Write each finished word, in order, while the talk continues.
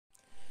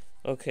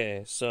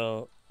Okay,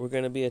 so we're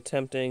going to be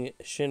attempting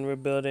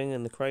Shinra Building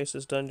in the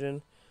Crisis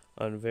Dungeon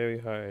on very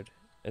hard.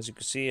 As you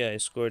can see, I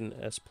scored an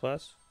S+, so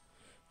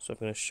I'm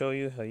going to show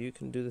you how you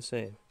can do the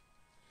same.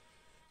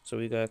 So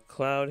we got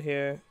Cloud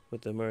here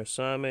with the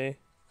Murasame,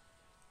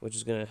 which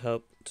is going to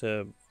help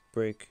to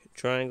break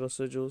triangle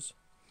sigils.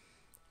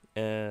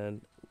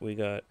 And we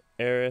got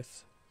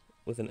Aerith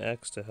with an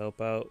X to help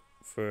out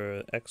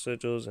for X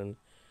sigils, and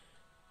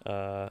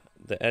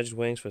the edged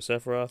wings for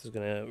Sephiroth is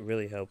going to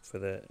really help for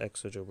the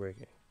X sigil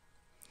breaking,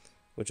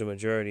 which a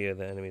majority of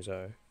the enemies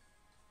are.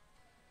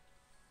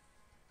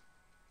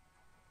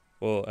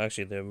 Well,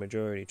 actually, they're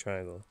majority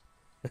triangle.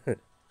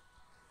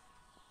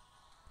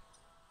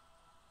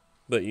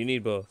 But you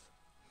need both.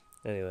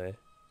 Anyway.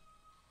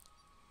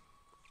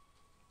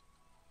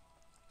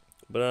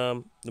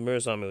 But the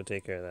Murasame will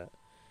take care of that.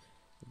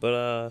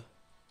 But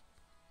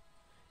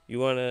you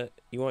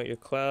want your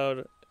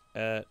Cloud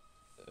at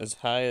as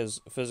high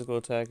as physical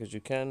attack as you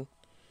can.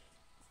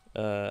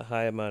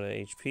 High amount of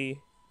HP.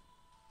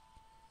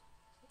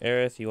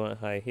 Aerith, you want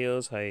high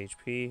heals, high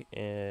HP,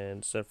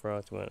 and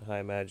Sephiroth, you want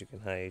high magic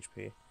and high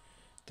HP.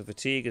 The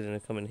fatigue is going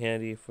to come in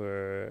handy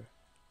for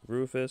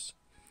Rufus,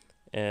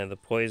 and the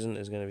poison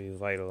is going to be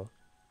vital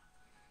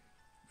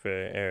for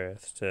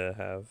Aerith to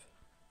have.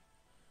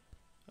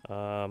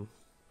 Alright,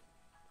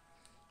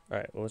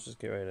 well, let's just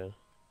get right in.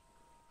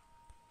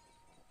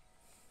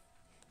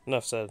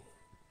 Enough said.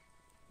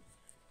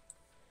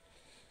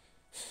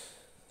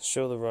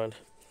 Show the run.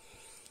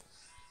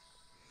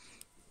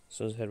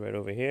 So let's head right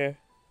over here.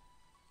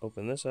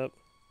 Open this up.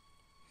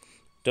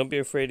 Don't be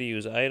afraid to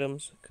use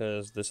items,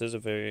 because this is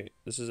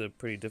a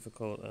pretty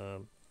difficult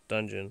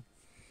dungeon,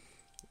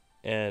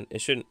 and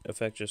it shouldn't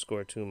affect your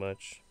score too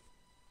much.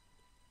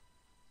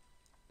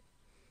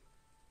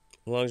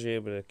 As long as you're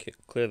able to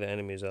clear the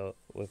enemies out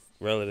with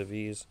relative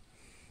ease.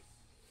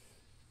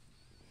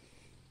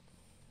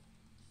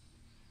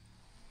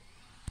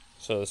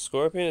 So the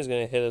Scorpion is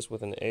going to hit us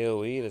with an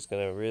AoE that's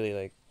going to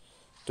really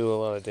do a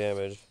lot of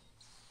damage.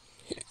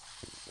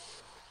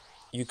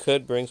 You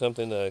could bring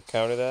something to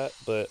counter that,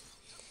 but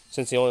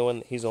since he's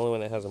the only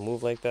one that has a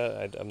move like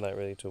that, I'm not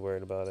really too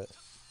worried about it.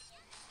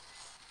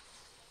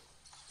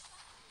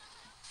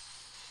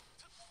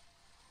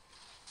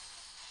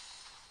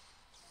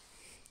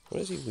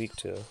 What is he weak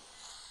to?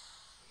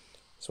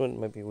 This one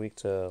might be weak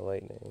to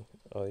lightning.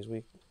 Oh, he's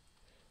weak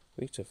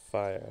to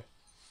fire.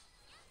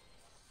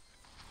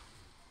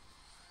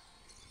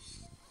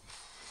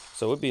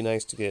 So it would be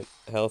nice to get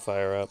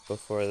Hellfire up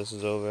before this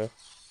is over.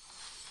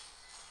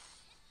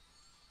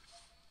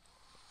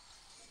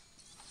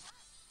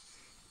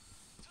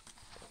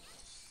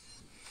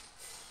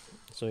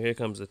 So here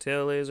comes the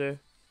tail laser.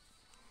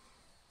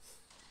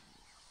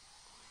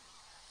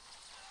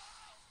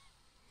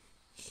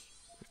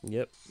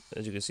 Yep,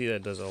 as you can see,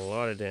 that does a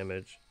lot of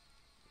damage.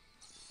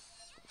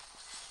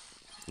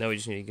 Now we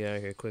just need to get out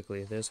of here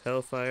quickly. There's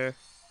Hellfire.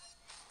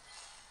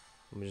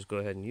 Let me just go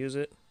ahead and use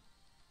it.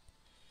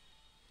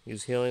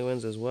 Use Healing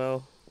Winds as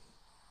well.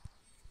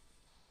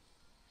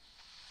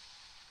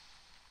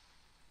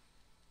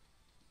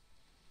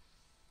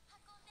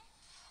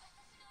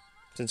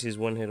 Since he's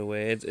one hit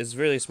away, it's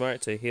really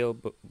smart to heal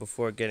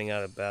before getting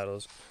out of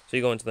battles, so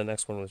you go into the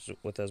next one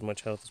with as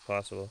much health as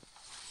possible.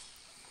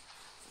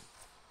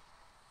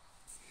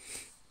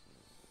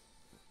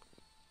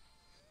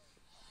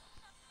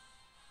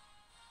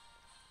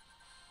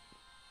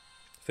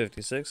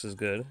 .56 is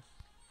good.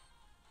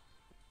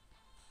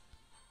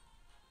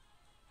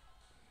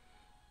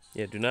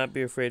 Yeah, do not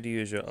be afraid to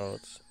use your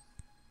ults.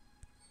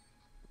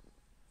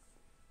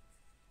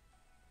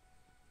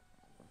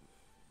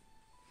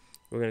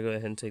 We're gonna go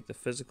ahead and take the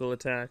physical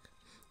attack.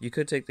 You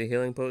could take the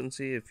healing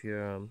potency if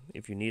you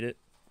need it,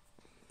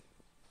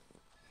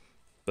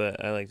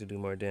 but I like to do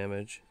more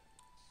damage.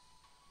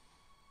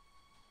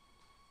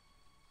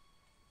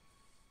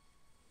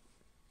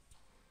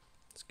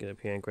 Let's get up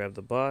here and grab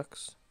the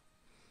box,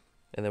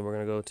 and then we're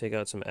gonna go take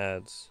out some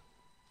ads.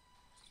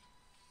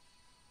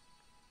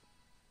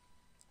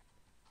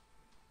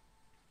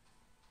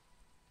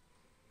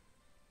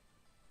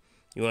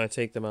 You want to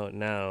take them out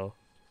now,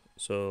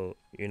 so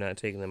you're not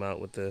taking them out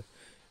with the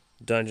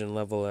dungeon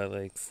level at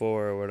like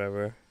 4 or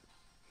whatever,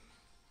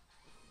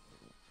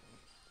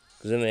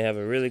 because then they have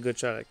a really good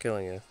shot at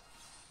killing you.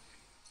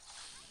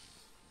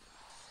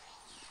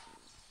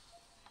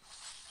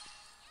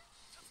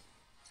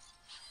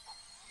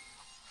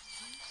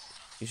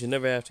 You should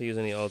never have to use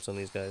any ults on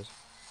these guys,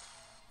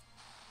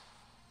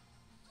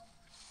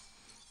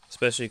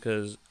 especially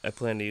because I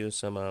plan to use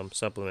some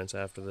supplements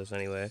after this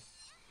anyway,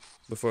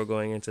 before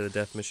going into the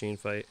death machine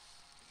fight.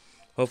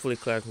 Hopefully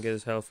Cloud can get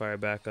his Hellfire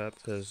back up,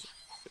 because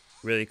it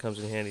really comes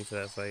in handy for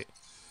that fight.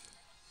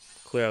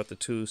 Clear out the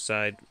 2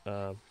 side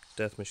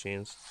death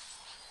machines.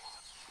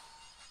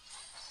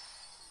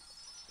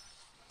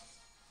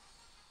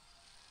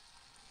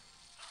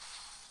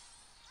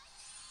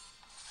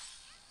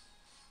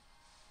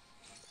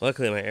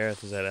 Luckily my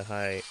Aerith is at a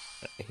high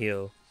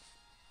heal.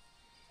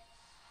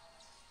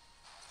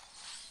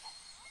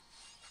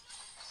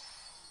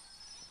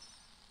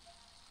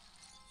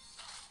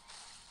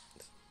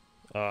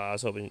 I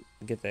was hoping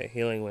to get that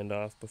healing wind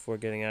off before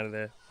getting out of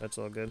there. That's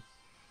all good.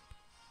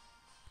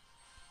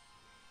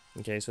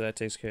 Okay, so that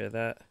takes care of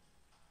that.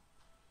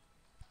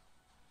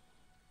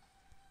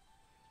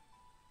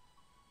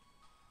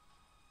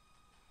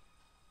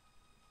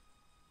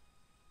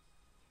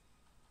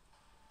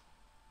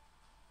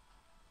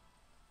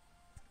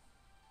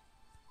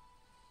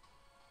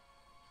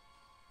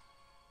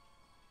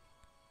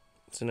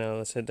 So now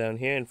let's head down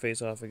here and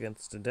face off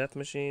against the death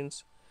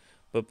machines.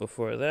 But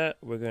before that,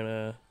 we're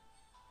gonna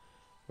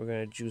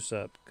juice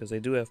up because they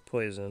do have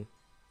poison.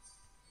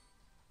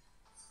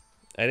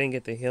 I didn't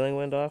get the healing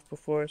wind off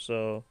before,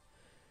 so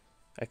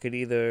I could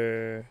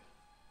either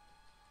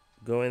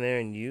go in there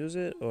and use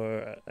it,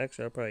 or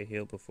actually I'll probably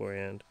heal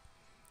beforehand.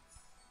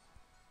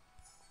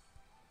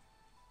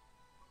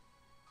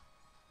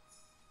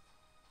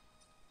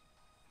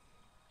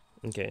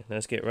 Okay,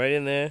 let's get right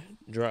in there,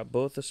 drop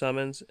both the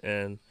summons,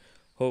 and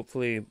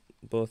hopefully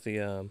both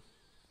the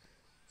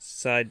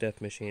side death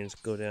machines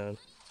go down.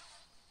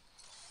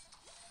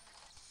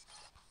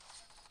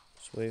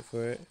 Just wait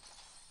for it.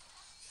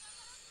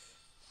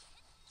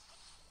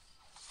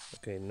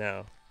 Okay,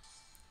 now.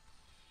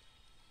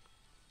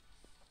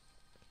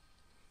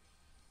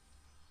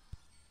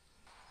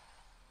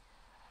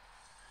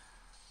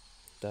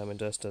 Diamond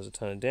Dust does a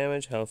ton of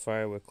damage.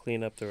 Hellfire will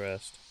clean up the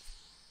rest.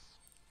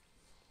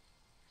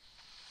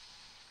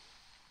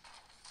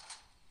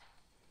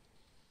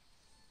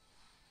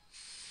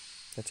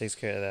 That takes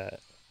care of that.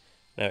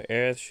 Now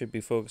Aerith should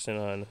be focusing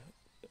on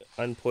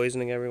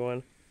unpoisoning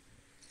everyone.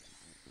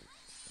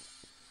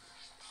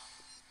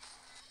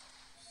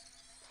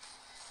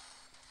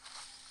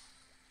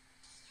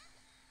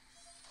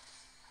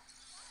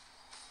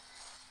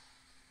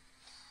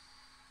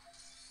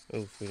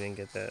 Oof, we didn't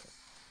get that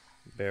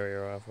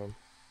barrier off him.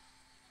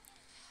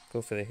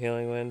 Go for the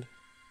healing wind.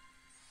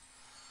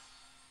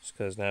 Just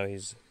because now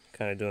he's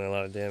kind of doing a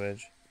lot of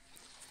damage.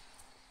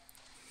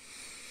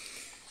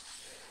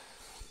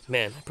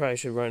 Man, I probably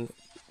should run.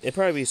 It'd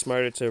probably be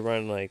smarter to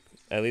run like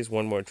at least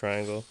one more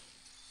triangle.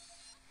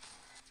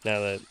 Now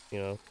that,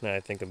 now I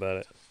think about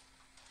it.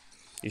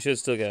 You should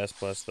still get S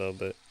plus though,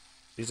 but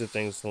these are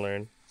things to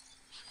learn.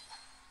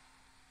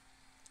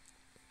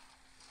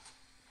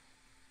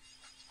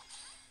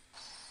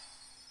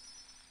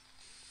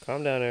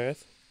 Calm down,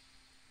 Aerith.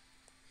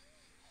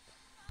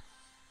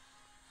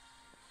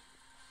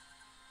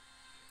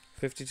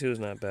 $52 is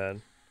not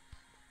bad.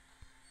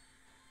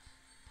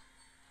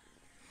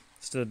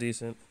 Still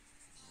decent.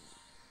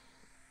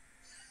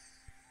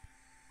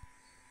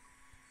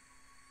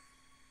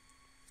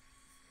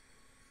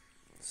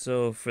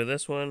 So for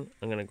this one,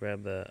 I'm going to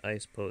grab the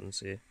ice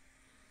potency.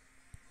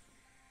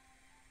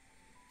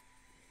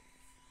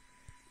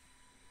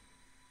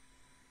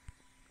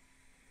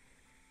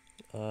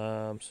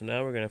 So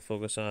now we're going to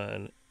focus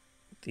on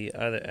the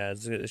other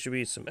ads. There should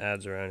be some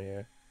ads around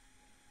here.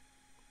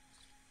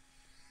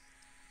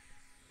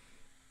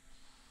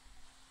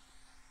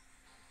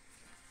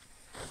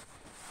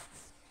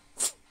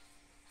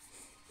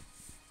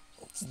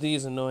 It's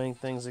these annoying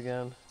things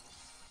again.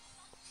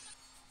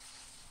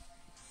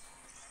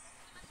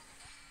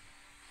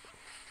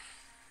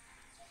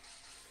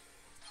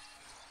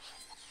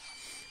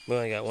 We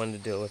only got one to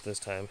deal with this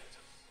time.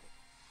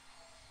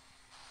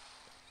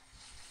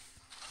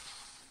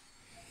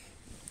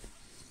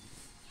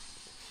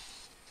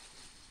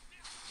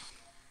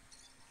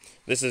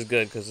 This is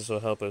good because this will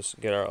help us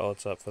get our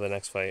ults up for the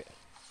next fight.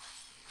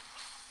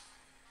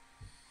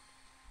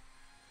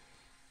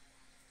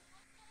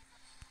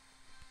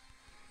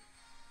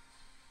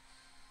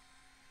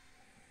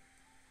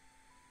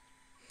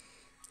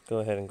 Go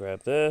ahead and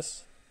grab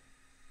this.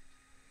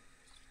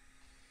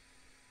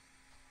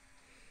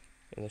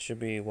 And there should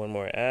be one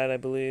more ad, I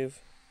believe.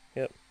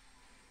 Yep.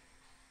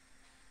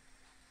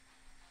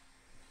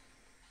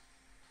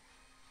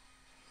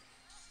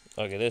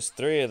 Okay, there's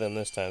 3 of them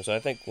this time, so I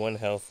think one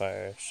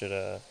Hellfire should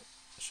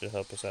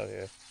help us out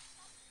here.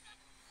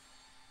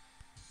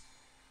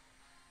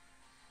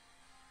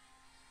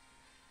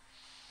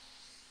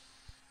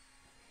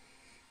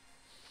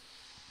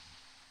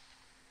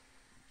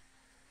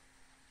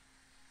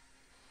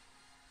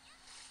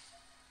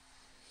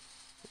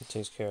 It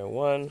takes care of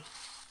one,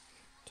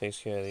 takes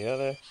care of the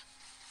other,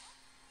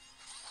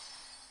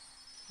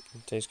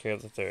 it takes care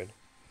of the third.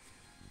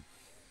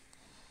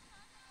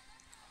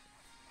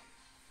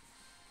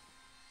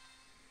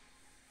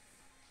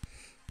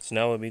 So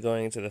now we'll be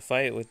going into the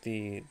fight with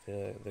the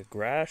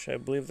Grash, I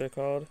believe they're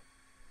called.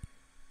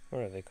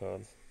 What are they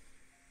called?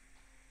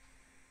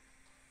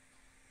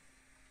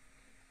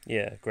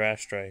 Yeah,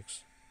 Grash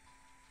Strikes.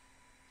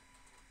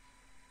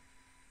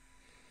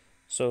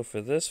 So for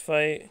this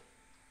fight,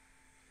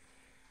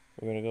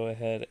 we're going to go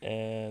ahead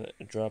and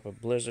drop a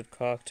Blizzard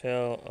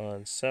Cocktail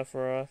on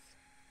Sephiroth.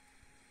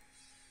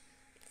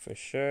 For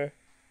sure.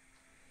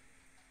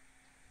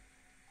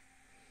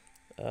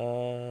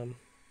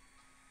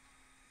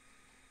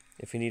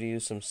 If you need to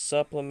use some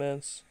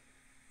supplements,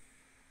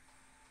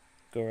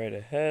 go right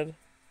ahead.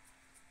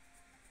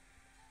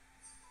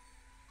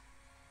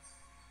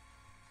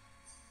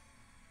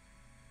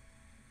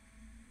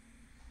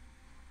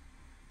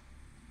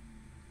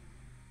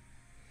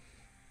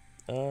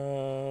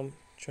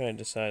 Trying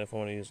to decide if I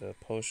want to use a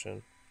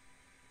potion.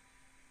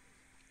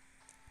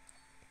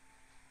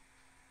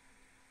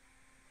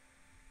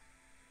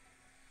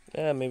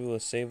 Yeah, maybe we'll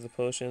save the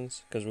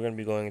potions, because we're going to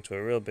be going into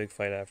a real big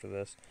fight after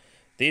this.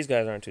 These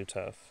guys aren't too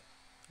tough.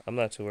 I'm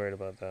not too worried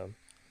about them.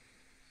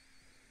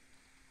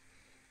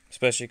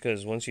 Especially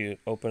because once you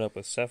open up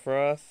with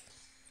Sephiroth,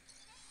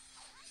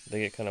 they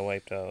get kind of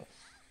wiped out.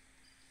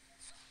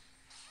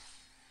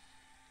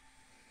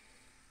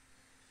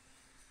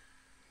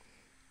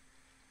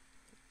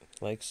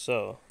 Like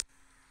so.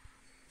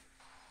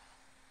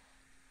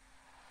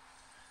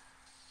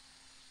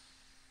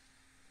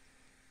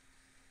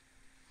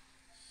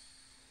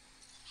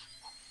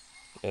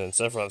 And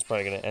Sephiroth's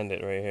probably going to end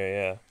it right here,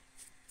 yeah.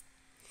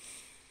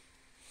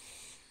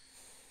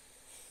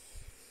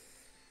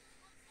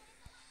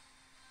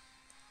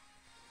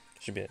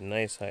 Should be a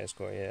nice high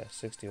score, yeah,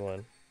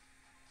 61.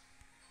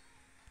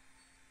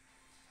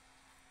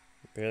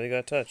 Barely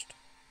got touched.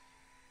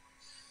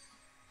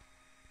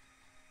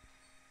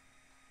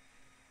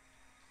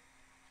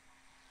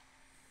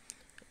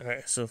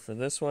 Alright, so for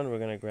this one, we're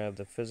going to grab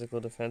the physical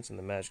defense and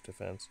the magic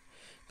defense,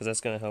 because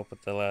that's going to help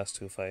with the last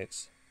two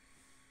fights.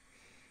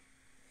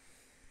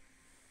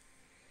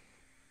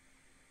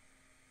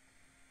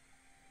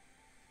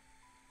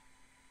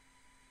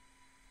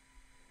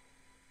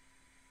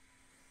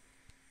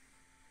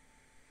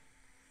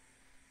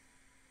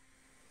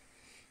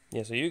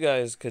 Yeah, so you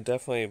guys could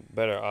definitely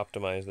better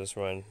optimize this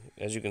run.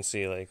 As you can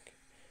see, like,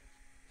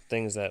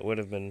 things that would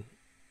have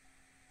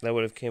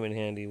came in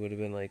handy would have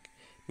been like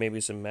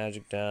maybe some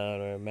magic down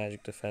or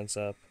magic defense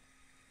up.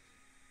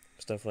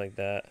 Stuff like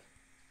that.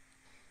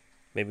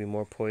 Maybe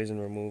more poison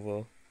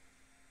removal.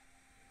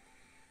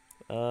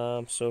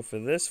 So for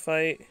this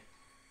fight,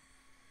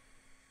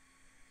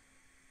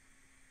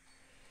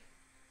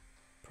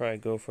 probably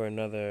go for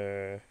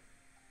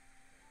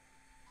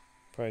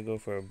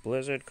a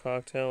blizzard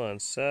cocktail on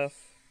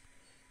Seth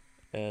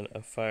and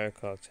a fire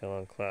cocktail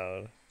on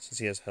Cloud, since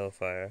he has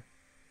Hellfire.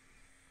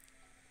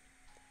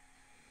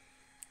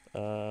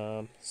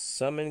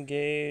 Summon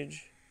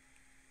gauge.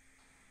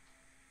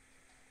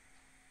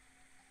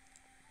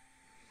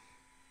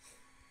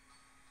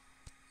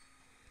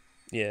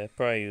 Yeah,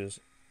 probably use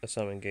a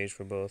summon gauge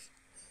for both.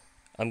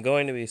 I'm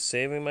going to be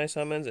saving my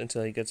summons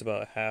until he gets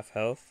about half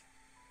health.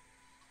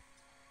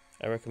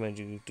 I recommend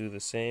you do the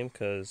same,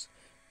 because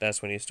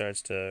that's when he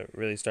starts to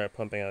really start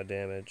pumping out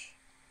damage.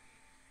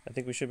 I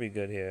think we should be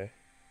good here.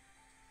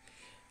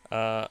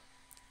 Don't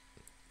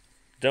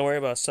worry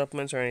about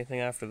supplements or anything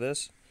after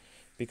this,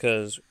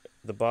 because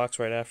the box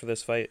right after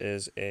this fight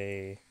is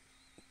a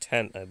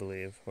tent, I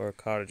believe, or a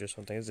cottage or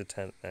something. It's a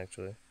tent,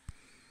 actually.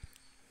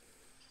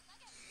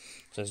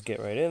 So let's get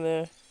right in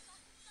there.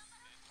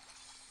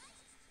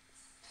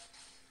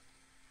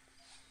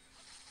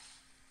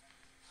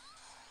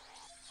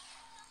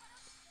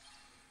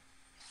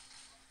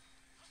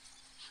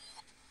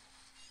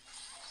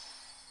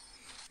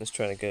 Let's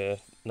try to get a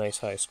nice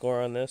high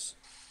score on this.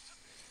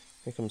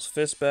 Here comes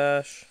Fist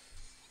Bash.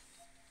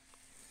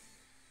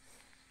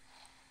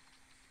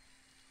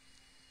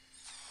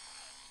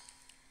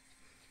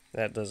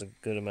 That does a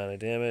good amount of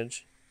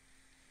damage.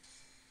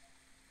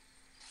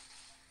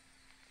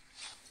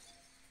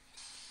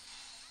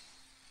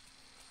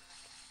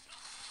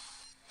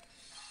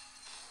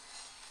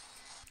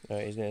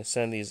 Alright, he's going to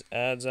send these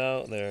ads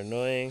out. They're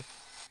annoying,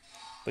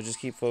 but just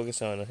keep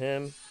focused on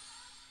him.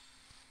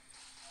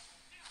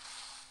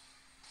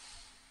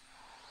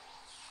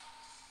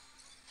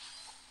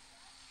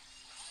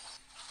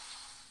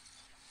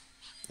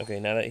 Okay,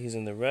 now that he's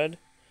in the red,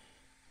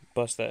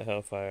 bust that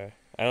Hellfire.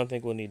 I don't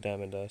think we'll need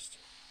Diamond Dust.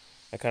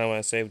 I kind of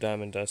want to save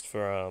Diamond Dust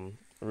for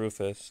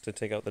Rufus to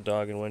take out the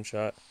dog in one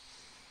shot.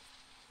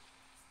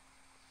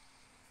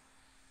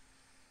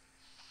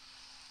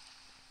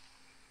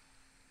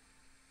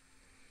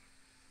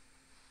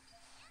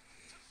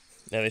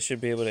 Now they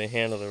should be able to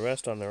handle the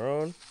rest on their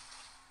own.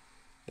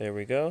 There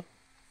we go.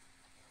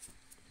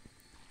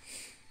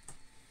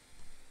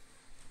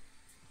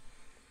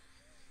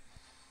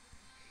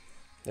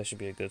 That should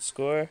be a good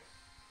score.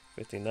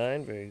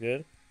 59, very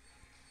good.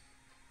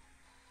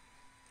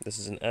 This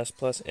is an S+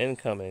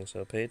 incoming,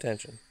 so pay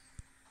attention.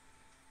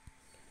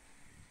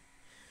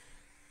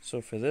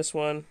 So for this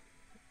one,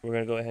 we're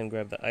going to go ahead and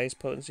grab the ice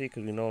potency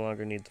because we no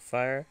longer need the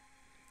fire.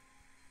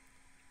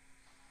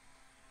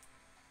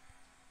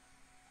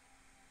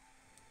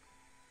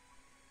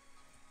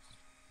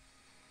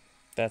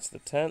 That's the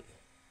tent.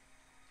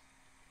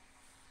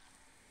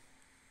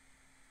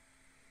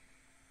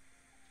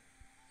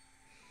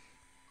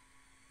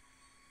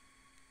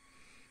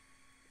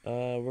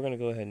 We're going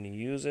to go ahead and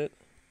use it.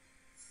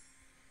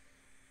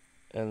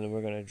 And then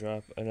we're going to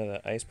drop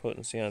another ice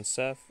potency on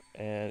Seth.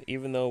 And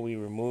even though we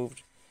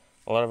removed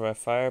a lot of our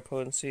fire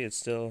potency, it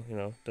still,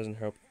 doesn't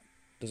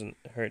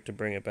hurt to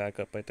bring it back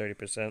up by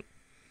 30%.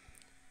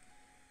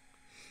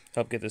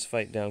 Help get this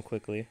fight down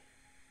quickly.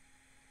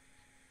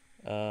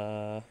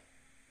 Other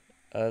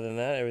than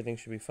that, everything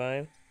should be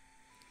fine.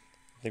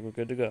 I think we're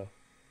good to go.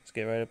 Let's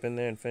get right up in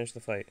there and finish the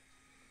fight.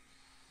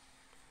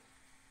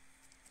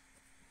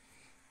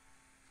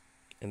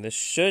 And this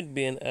should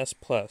be an S+.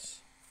 I'm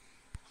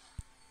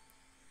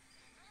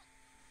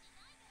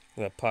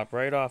going to pop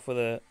right off with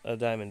a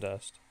diamond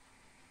dust.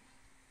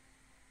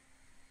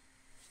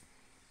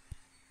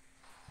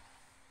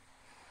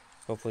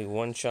 Hopefully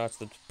one shot's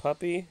the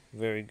puppy.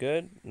 Very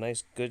good.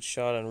 Nice good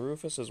shot on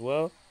Rufus as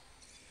well.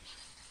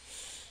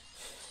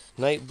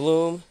 Night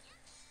Bloom.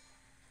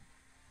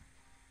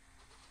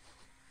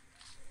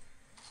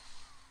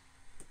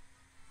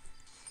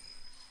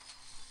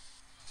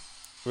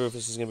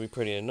 Rufus is going to be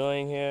pretty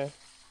annoying here.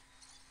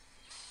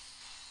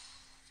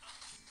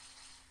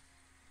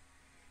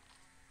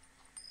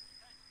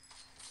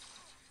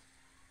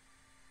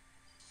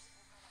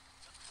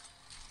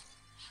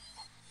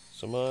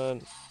 Come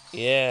on.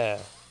 Yeah.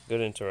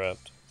 Good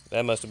interrupt.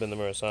 That must have been the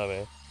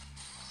Murasame.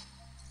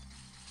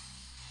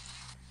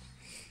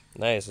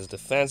 Nice. His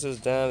defense is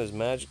down. His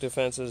magic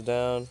defense is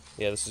down.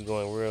 Yeah, this is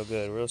going real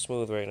good. Real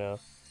smooth right now.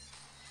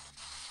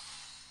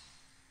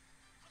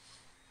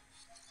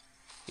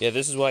 Yeah,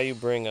 this is why you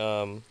bring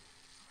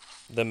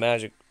the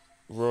magic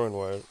ruin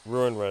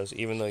res,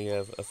 even though you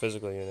have a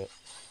physical unit.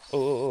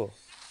 Oh.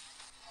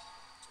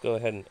 Let's go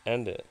ahead and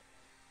end it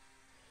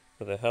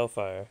with a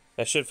Hellfire.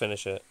 That should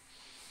finish it.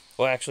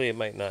 Well, actually, it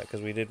might not,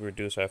 because we did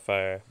reduce our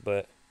fire,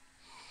 but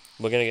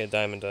we're going to get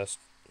Diamond Dust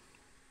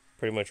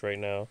pretty much right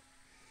now.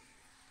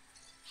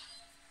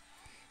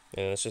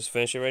 And let's just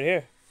finish it right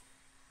here.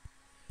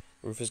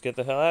 Rufus, get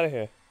the hell out of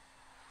here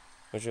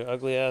with your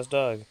ugly ass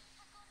dog.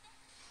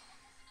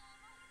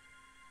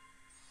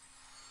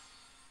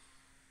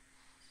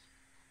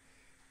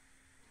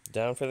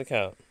 Down for the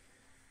count.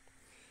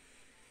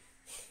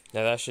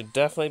 Now that should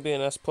definitely be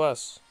an S+.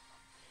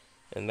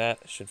 And that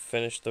should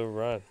finish the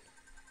run.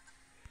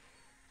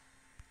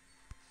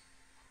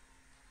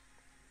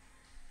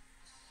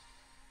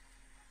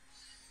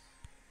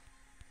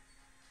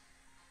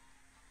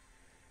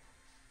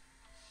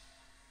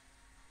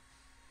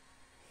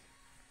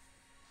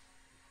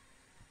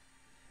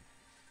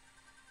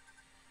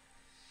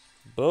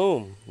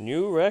 Boom,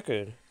 new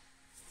record.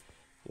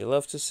 You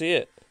love to see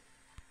it.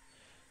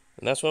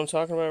 And that's what I'm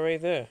talking about right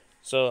there.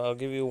 So I'll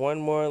give you one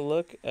more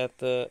look at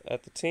the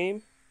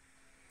team.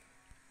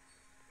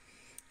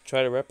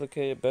 Try to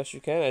replicate it best you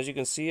can. As you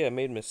can see, I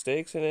made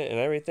mistakes in it and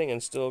everything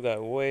and still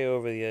got way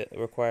over the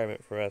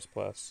requirement for S+.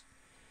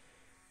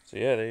 So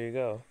yeah, there you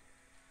go.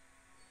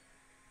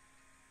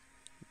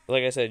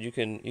 Like I said, you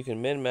can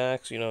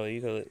min-max, you know,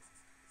 you could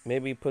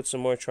maybe put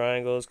some more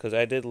triangles, because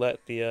I did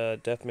let the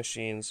death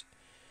machines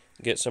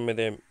get some of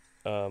their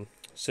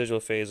sigil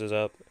phases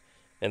up,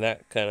 and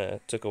that kind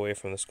of took away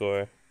from the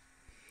score.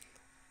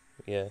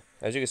 Yeah,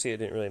 as you can see, it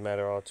didn't really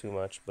matter all too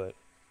much, but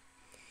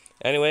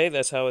anyway,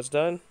 that's how it's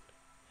done.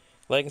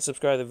 Like and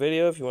subscribe to the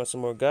video if you want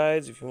some more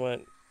guides. If you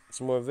want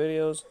some more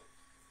videos,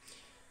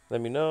 let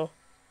me know.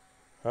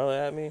 Holler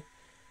at me.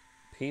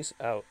 Peace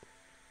out.